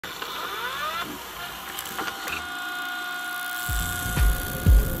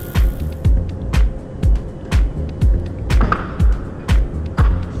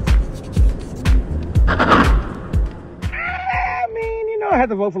had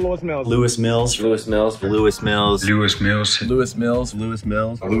to vote for Lewis Mills. Lewis Mills. Lewis Mills. Lewis Mills. Lewis Mills. Lewis Mills. Lewis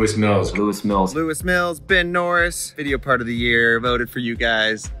Mills. Lewis Mills. Lewis Mills. Lewis Mills. Ben Norris. Video part of the year. Voted for you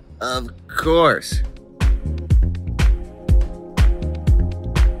guys. Of course.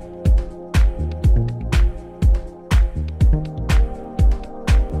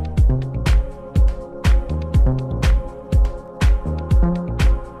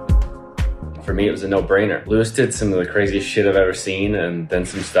 For me, it was a no-brainer. Lewis did some of the craziest shit I've ever seen, and then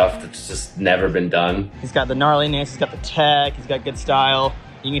some stuff that's just never been done. He's got the gnarliness, he's got the tech, he's got good style.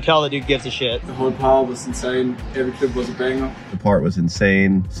 You can tell the dude gives a shit. The whole part was insane. Every clip was a banger. The part was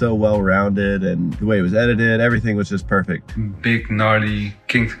insane, so well-rounded, and the way it was edited, everything was just perfect. Big, gnarly,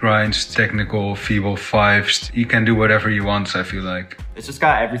 kinked grinds, technical, feeble fives. He can do whatever he wants, I feel like. It's just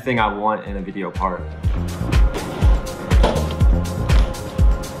got everything I want in a video part.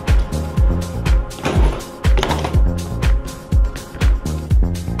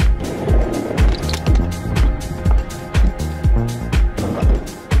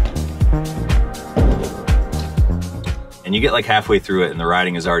 And you get like halfway through it and the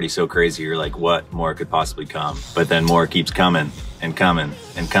riding is already so crazy, you're like, what more could possibly come? But then more keeps coming and coming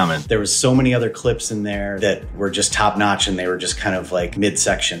and coming. There was so many other clips in there that were just top notch, and they were just kind of like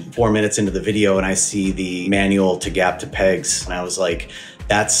midsection. 4 minutes into the video and I see the manual to gap to pegs. And I was like,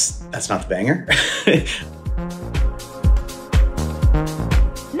 that's not the banger.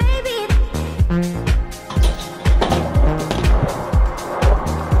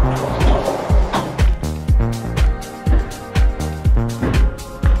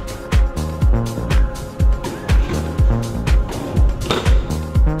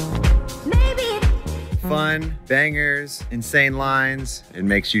 Fun, bangers, insane lines. It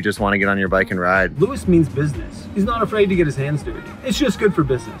makes you just want to get on your bike and ride. Lewis means business. He's not afraid to get his hands dirty. It's just good for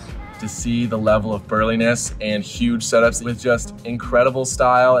business. To see the level of burliness and huge setups with just incredible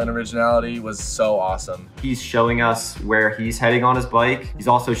style and originality was so awesome. He's showing us where he's heading on his bike. He's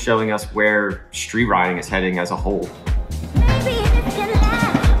also showing us where street riding is heading as a whole.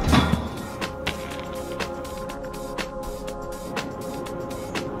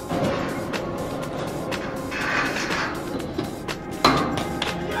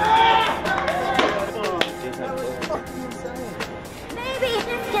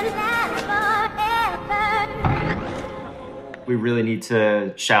 We really need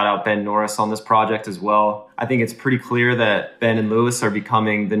to shout out Ben Norris on this project as well. I think it's pretty clear that Ben and Lewis are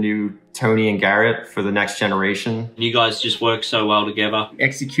becoming the new Tony and Garrett for the next generation. You guys just work so well together.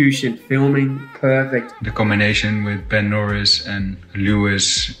 Execution, filming, perfect. The combination with Ben Norris and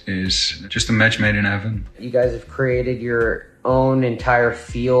Lewis is just a match made in heaven. You guys have created your own entire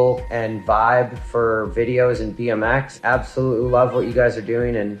feel and vibe for videos and BMX. Absolutely love what you guys are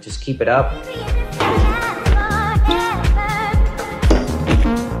doing, and just keep it up.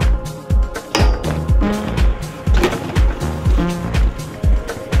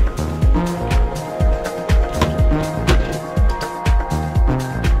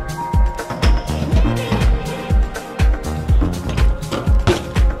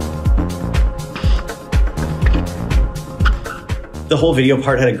 The whole video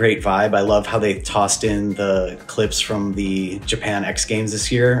part had a great vibe. I love how they tossed in the clips from the Japan X Games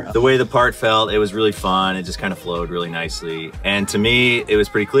this year. The way the part felt, it was really fun. It just kind of flowed really nicely. And to me, it was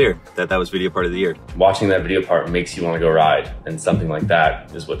pretty clear that that was video part of the year. Watching that video part makes you want to go ride, and something like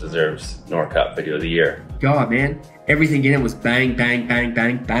that is what deserves NORA Cup Video of the Year. God, man. Everything in it was bang, bang, bang,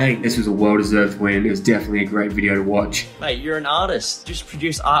 bang, bang. This was a well-deserved win. It was definitely a great video to watch. Mate, you're an artist. Just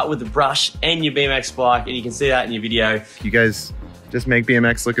produce art with a brush and your BMX bike, and you can see that in your video. You guys just make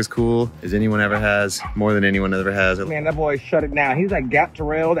BMX look as cool as anyone ever has, more than anyone ever has. Man, that boy shut it down. He's like gap to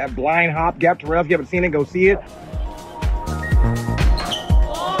rail, that blind hop, gap to rail. If you haven't seen it, go see it.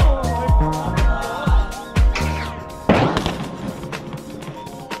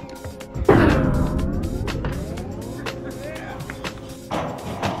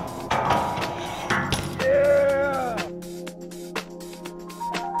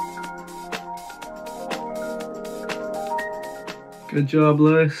 Good job,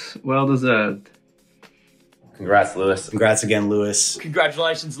 Lewis. Well deserved. Congrats, Lewis. Congrats again, Lewis.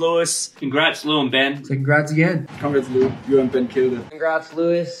 Congratulations, Lewis. Congrats, Lou and Ben. So congrats again. Congrats, Lou. You and Ben killed it. Congrats,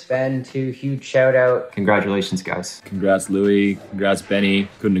 Lewis. Ben, too. Huge shout out. Congratulations, guys. Congrats, Louis. Congrats, Benny.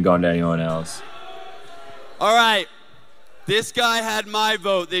 Couldn't have gone to anyone else. All right. This guy had my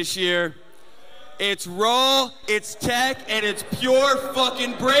vote this year. It's raw, it's tech, and it's pure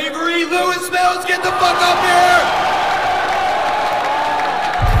fucking bravery. Lewis Mills, get the fuck up here!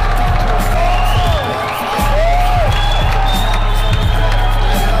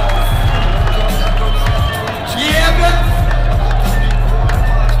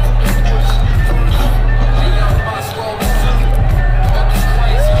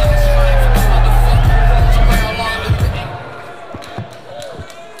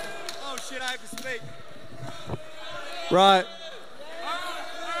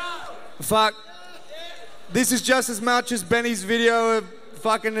 Fuck. This is just as much as Benny's video of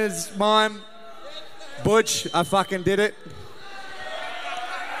fucking as mine. Butch, I fucking did it.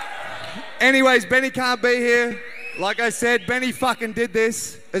 Anyways, Benny can't be here. Like I said, Benny fucking did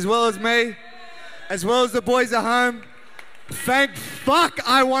this, as well as me, as well as the boys at home. Thank fuck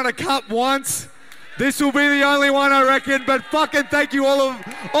I won a cup once. This will be the only one, I reckon, but fucking thank you all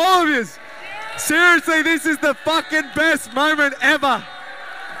of you. Seriously, this is the fucking best moment ever.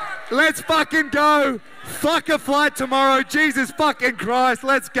 Let's fucking go. Fuck a flight tomorrow. Jesus fucking Christ,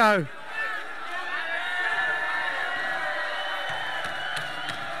 let's go.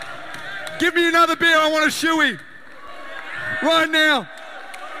 Give me another beer, I want a shoey. Right now.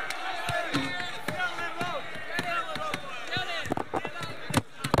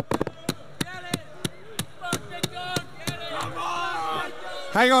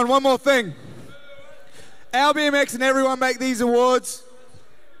 Hang on, one more thing. ourbmx and everyone make these awards.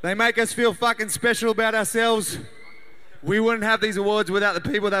 They make us feel fucking special about ourselves. We wouldn't have these awards without the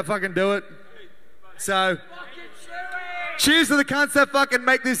people that fucking do it. So, cheers to the cunts that fucking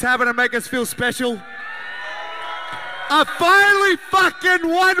make this happen and make us feel special. I finally fucking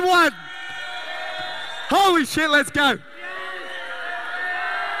won one. Holy shit, let's go.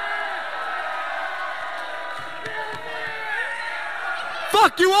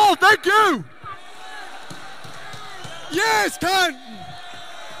 Fuck you all, thank you. Yes, cunt.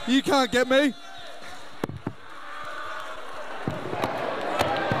 You can't get me.